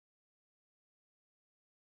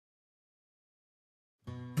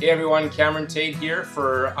Hey everyone, Cameron Tait here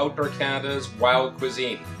for Outdoor Canada's Wild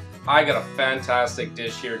Cuisine. I got a fantastic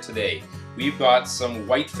dish here today. We've got some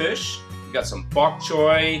whitefish, we've got some bok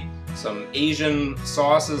choy, some Asian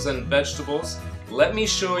sauces and vegetables. Let me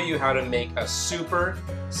show you how to make a super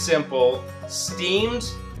simple steamed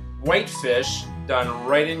whitefish done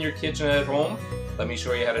right in your kitchen at home. Let me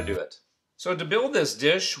show you how to do it. So to build this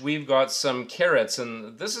dish, we've got some carrots,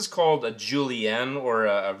 and this is called a julienne, or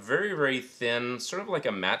a very, very thin, sort of like a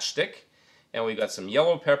matchstick. And we've ake some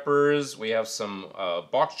peppers, we have some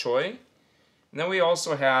bok choy, and then we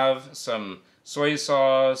also have some soy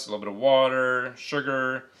sauce, a little bit of water,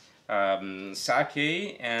 sugar,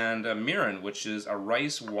 sake, and mirin, which is a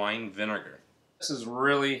rice wine vinegar. This is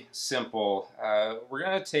really simple. We're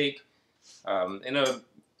going to take, in a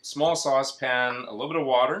small saucepan, a little bit of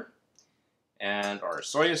water, and our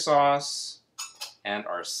soy sauce, and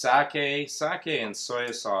our sake. Sake and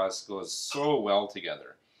soy sauce goes so well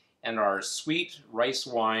together. And our sweet rice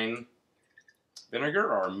wine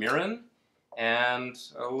vinegar, our mirin, and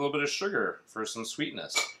a little bit of sugar for some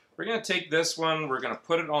sweetness. We're going to take this one, we're going to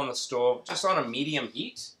put it on the stove, just on a medium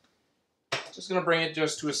heat. Just going to bring it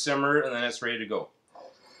just to a simmer, and then it's ready to go.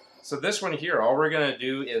 So this one here, all we're going to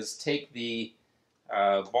do is take the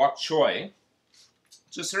bok choy,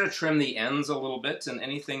 just sort of trim the ends a little bit, and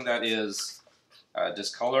anything that is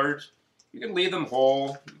discolored, you can leave them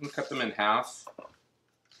whole. You can cut them in half.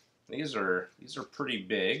 These are pretty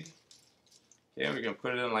big. Okay, we can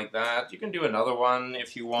put it in like that. You can do another one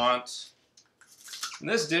if you want. And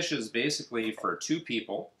this dish is basically for 2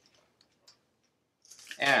 people.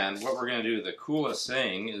 And what we're going to do, the coolest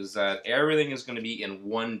thing, is that everything is going to be in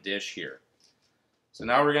one dish here. So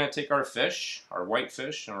now we're going to take our fish, our white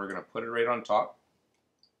fish, and we're going to put it right on top.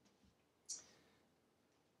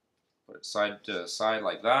 Put it side to side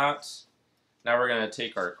like that. Now we're going to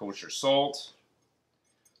take our kosher salt,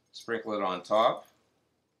 sprinkle it on top,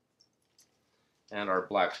 and our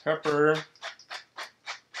black pepper.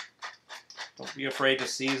 Don't be afraid to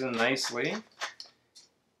season nicely.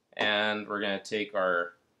 And we're going to take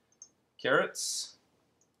our carrots,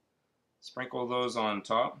 sprinkle those on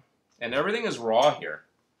top, and everything is raw here.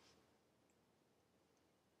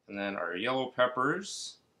 And then our yellow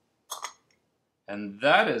peppers. And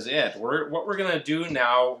that is it. What we're going to do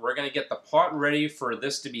now, we're going to get the pot ready for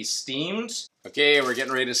this to be steamed. Okay, we're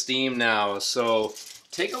getting ready to steam now. So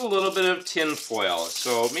take a little bit of tin foil.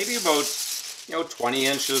 So maybe about 20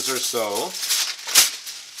 inches or so.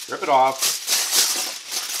 Rip it off.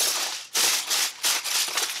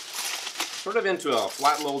 Sort of into a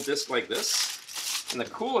flat little disc like this. And the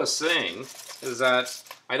coolest thing is that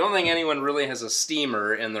I don't think anyone really has a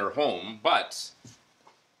steamer in their home, but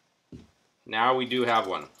now we do have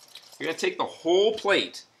one. You're going to take the whole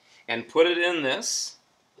plate and put it in this.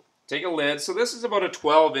 Take a lid. So this is about a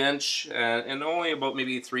 12-inch and only about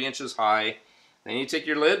maybe 3 inches high. Then you take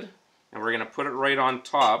your lid and we're going to put it right on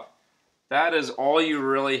top. That is all you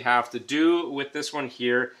really have to do with this one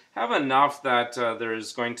here. Have enough that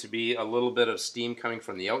there's going to be a little bit of steam coming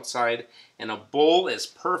from the outside. And a bowl is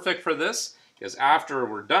perfect for this, because after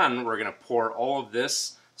we're done, we're going to pour all of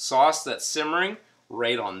this sauce that's simmering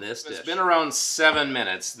right on this dish. It's been around 7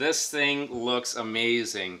 minutes. This thing looks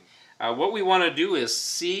amazing. What we want to do is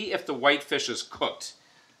see if the whitefish is cooked.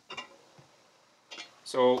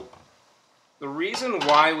 So the reason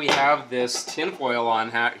why we have this tin foil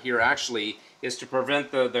on here actually is to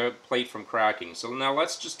prevent the plate from cracking. So now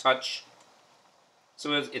let's just touch.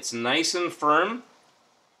 So it's nice and firm.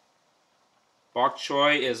 Bok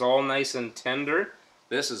choy is all nice and tender.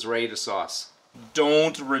 This is ready to sauce.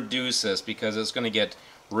 Don't reduce this because it's going to get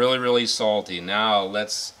really, really salty. Now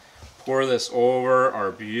let's pour this over our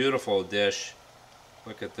beautiful dish.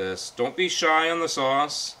 Look at this. Don't be shy on the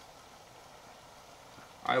sauce.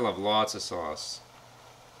 I love lots of sauce.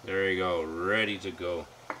 There you go, ready to go.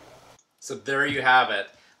 So there you have it.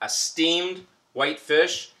 A steamed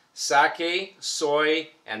whitefish, sake, soy,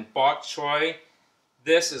 and bok choy.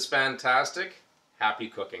 This is fantastic. Happy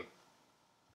cooking.